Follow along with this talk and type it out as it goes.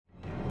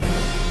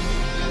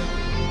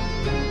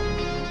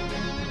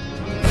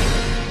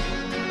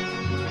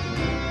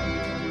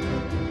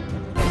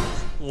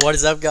What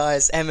is up,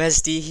 guys?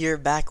 MSD here,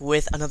 back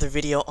with another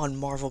video on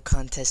Marvel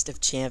Contest of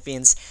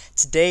Champions.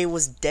 Today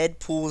was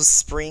Deadpool's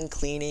spring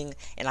cleaning,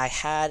 and I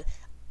had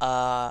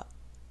a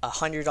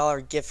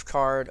 $100 gift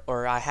card,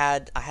 or I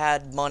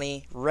had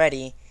money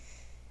ready,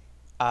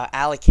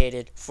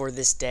 allocated for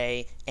this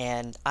day,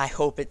 and I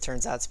hope it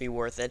turns out to be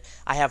worth it.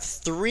 I have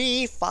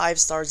 3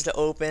 5-stars to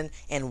open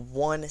and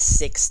 1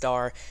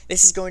 6-star.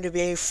 This is going to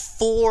be a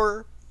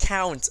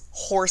 4-count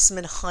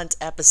Horseman Hunt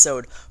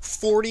episode.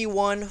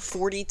 41,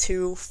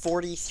 42,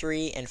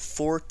 43, and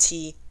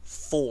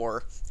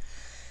 44.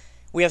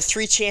 We have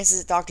 3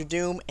 chances at Dr.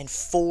 Doom and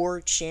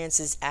 4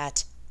 chances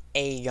at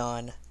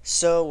Aegon.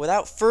 So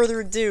without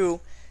further ado,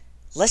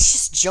 let's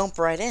just jump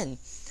right in.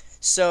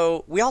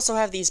 So we also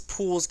have these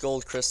pools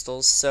gold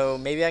crystals, so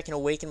maybe I can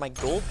awaken my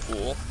gold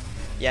pool.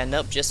 Yeah,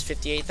 nope, just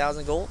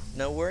 58,000 gold.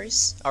 No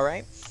worries.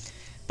 Alright.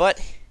 But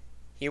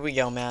here we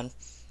go, man.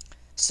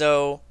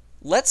 So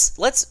let's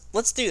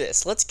do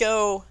this. Let's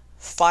go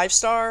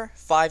 5-star,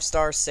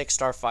 5-star,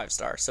 6-star,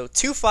 5-star. So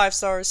 2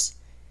 5-stars,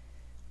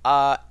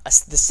 the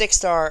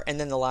 6-star, and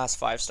then the last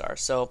 5-star.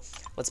 So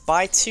let's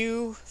buy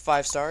 2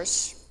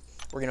 5-stars.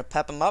 We're gonna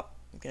pep them up.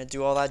 I'm gonna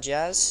do all that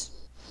jazz.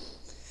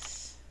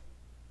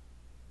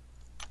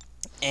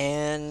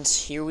 And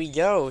here we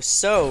go.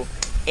 So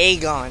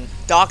Aegon,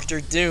 Dr.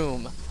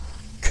 Doom.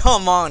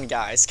 Come on,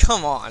 guys.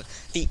 Come on.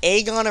 The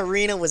Aegon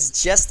arena was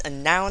just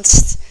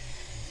announced.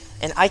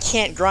 And I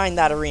can't grind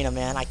that arena,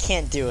 man. I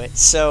can't do it.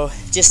 So,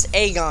 just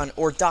Aegon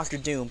or Dr.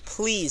 Doom,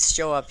 please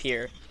show up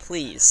here.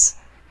 Please.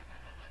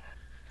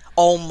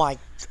 Oh my...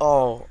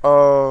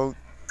 Oh,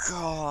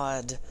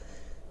 God.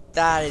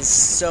 That is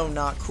so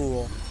not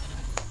cool.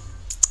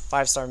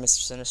 5-star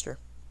Mr. Sinister.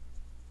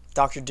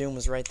 Dr. Doom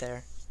was right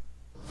there.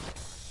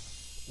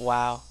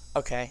 Wow.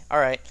 Okay.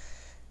 Alright.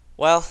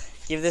 Well,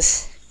 give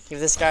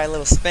this guy a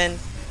little spin.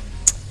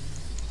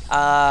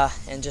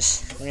 And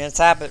just... we're gonna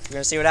tap it. We're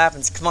gonna see what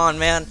happens. Come on,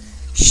 man.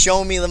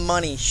 Show me the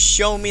money.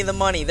 Show me the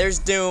money. There's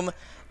Doom.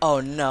 Oh,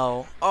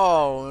 no.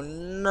 Oh,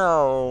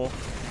 no.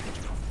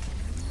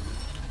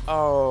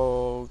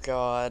 Oh,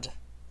 God.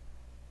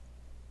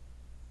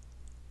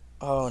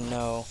 Oh,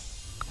 no.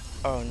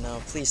 Oh,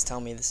 no. Please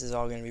tell me this is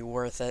all going to be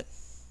worth it.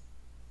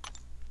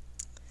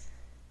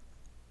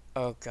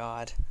 Oh,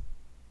 God.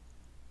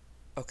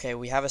 Okay,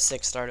 we have a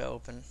 6-star to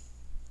open.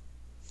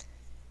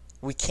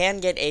 We can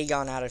get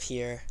Aegon out of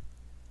here.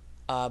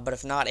 But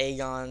if not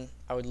Aegon,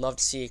 I would love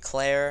to see a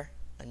Claire,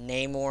 a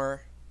Namor.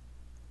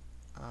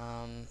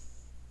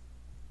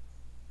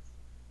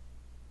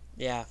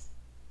 Yeah,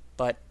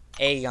 but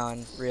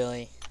Aegon,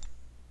 really.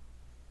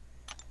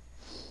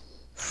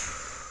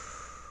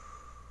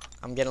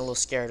 I'm getting a little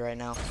scared right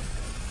now.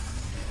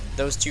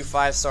 Those 2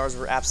 5-stars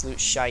were absolute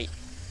shite.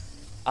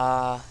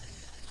 But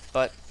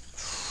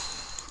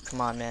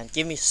come on, man,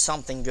 give me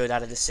something good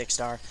out of this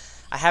 6-star.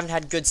 I haven't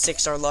had good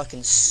 6-star luck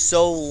in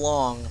so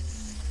long.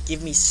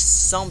 Give me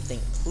something,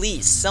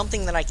 please.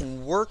 Something that I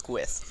can work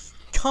with.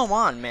 Come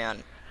on,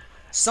 man.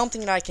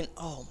 Something that I can...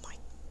 Oh, my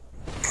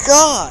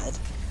God.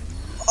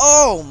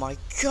 Oh, my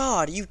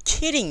God. Are you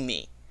kidding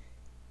me?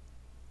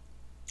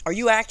 Are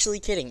you actually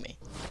kidding me?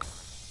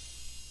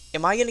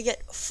 Am I going to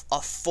get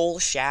a full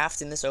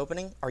shaft in this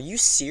opening? Are you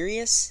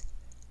serious?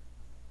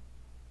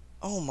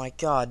 Oh, my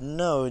God.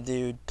 No,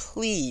 dude.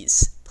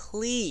 Please.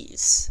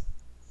 Please.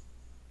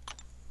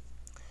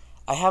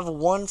 I have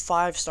 1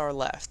 5-star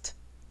left.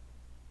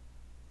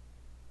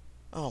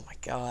 Oh my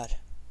God.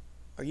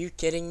 Are you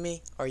kidding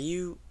me? Are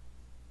you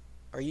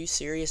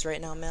serious right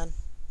now, man?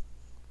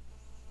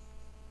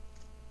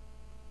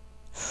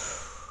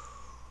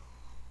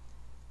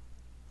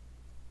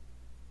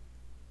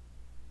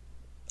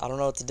 I don't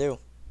know what to do.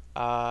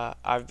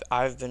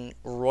 I've been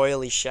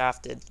royally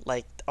shafted.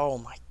 Like, oh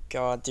my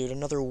God, dude,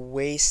 another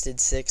wasted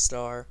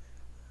 6-star.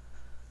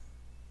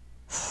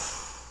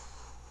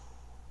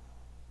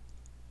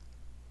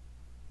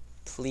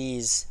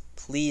 Please,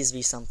 please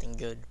be something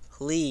good.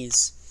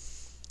 Please,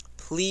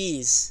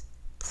 please,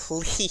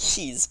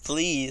 please,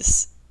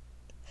 please.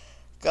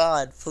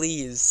 God,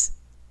 please.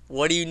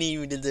 What do you need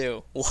me to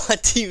do?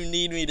 What do you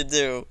need me to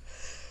do?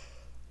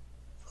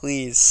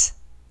 Please.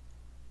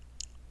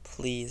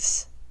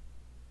 Please.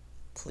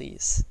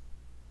 Please.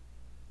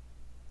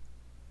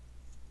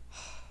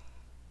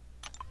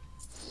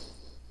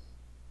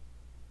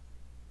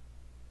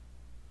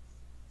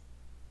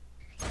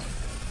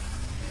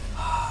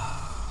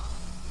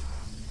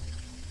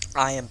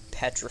 I am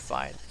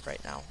petrified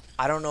right now.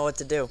 I don't know what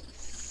to do.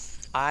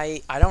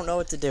 I don't know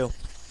what to do.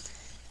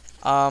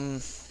 I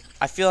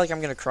feel like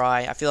I'm gonna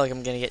cry. I feel like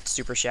I'm gonna get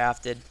super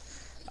shafted.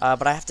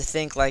 But I have to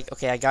think, like,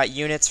 okay, I got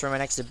units for my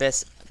next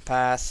Abyss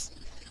path,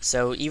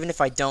 so even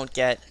if I don't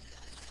get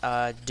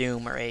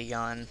Doom or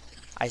Aegon,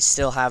 I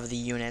still have the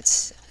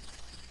units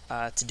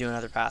to do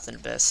another path in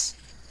Abyss.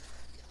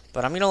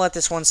 But I'm gonna let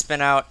this one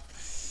spin out.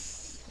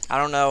 I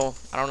don't know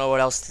what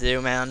else to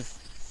do, man.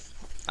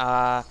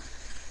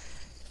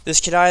 This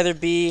could either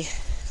be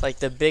like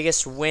the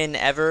biggest win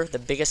ever, the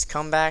biggest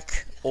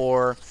comeback,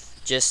 or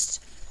just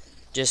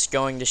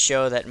going to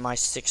show that my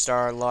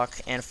 6-star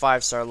luck and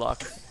 5-star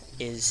luck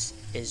is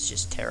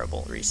just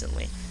terrible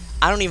recently.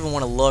 I don't even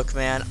want to look,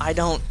 man. I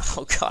don't.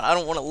 Oh god, I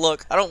don't want to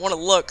look. I don't want to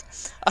look.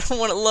 I don't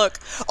want to look.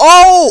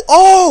 Oh!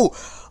 Oh!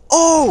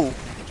 Oh!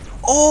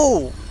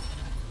 Oh!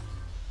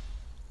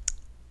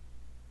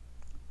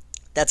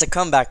 That's a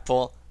comeback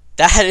pull.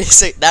 That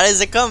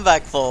is a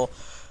comeback pull.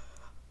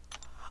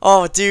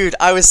 Oh, dude,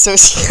 I was so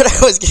scared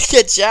I was gonna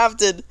get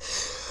shafted.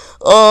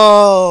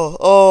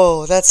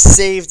 Oh, that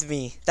saved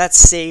me. That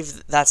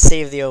saved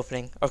the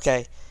opening.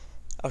 Okay.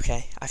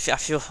 I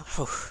feel.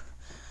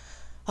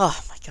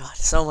 Oh my god,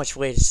 so much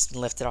weight has just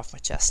been lifted off my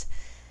chest.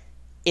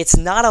 It's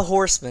not a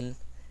Horseman,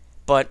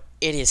 but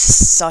it is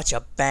such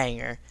a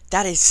banger.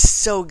 That is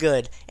so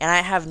good. And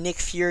I have Nick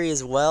Fury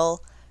as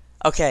well.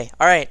 Okay,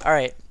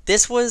 alright.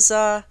 This was,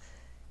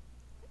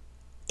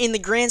 in the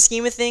grand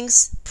scheme of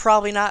things,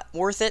 probably not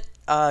worth it,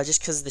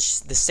 just because the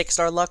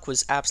 6-star luck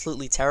was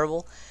absolutely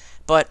terrible.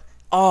 But,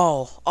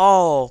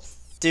 oh,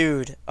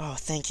 dude, oh,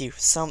 thank you,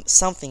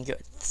 something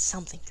good.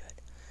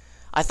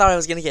 I thought I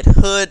was gonna get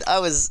hood. I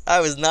was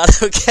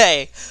not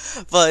okay,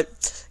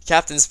 but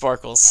Captain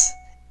Sparkles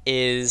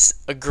is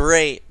a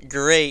great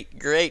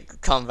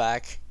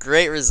comeback,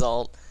 great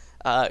result.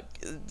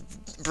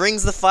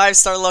 Brings the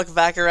 5-star luck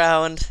back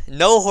around.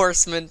 No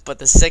Horseman, but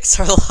the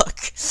 6-star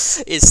luck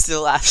is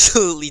still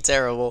absolutely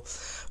terrible.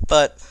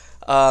 But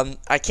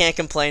I can't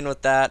complain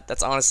with that.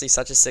 That's honestly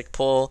such a sick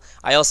pull.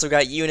 I also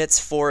got units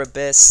for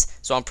Abyss,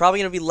 so I'm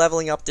probably gonna be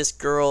leveling up this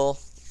girl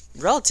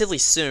relatively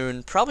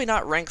soon. Probably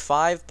not rank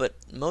 5, but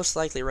most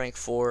likely rank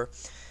 4.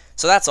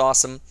 So that's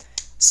awesome.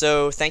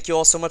 So thank you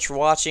all so much for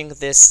watching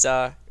this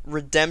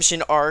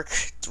redemption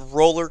arc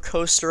roller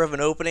coaster of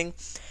an opening,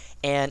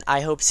 and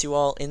I hope to see you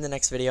all in the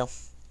next video.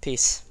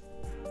 Peace.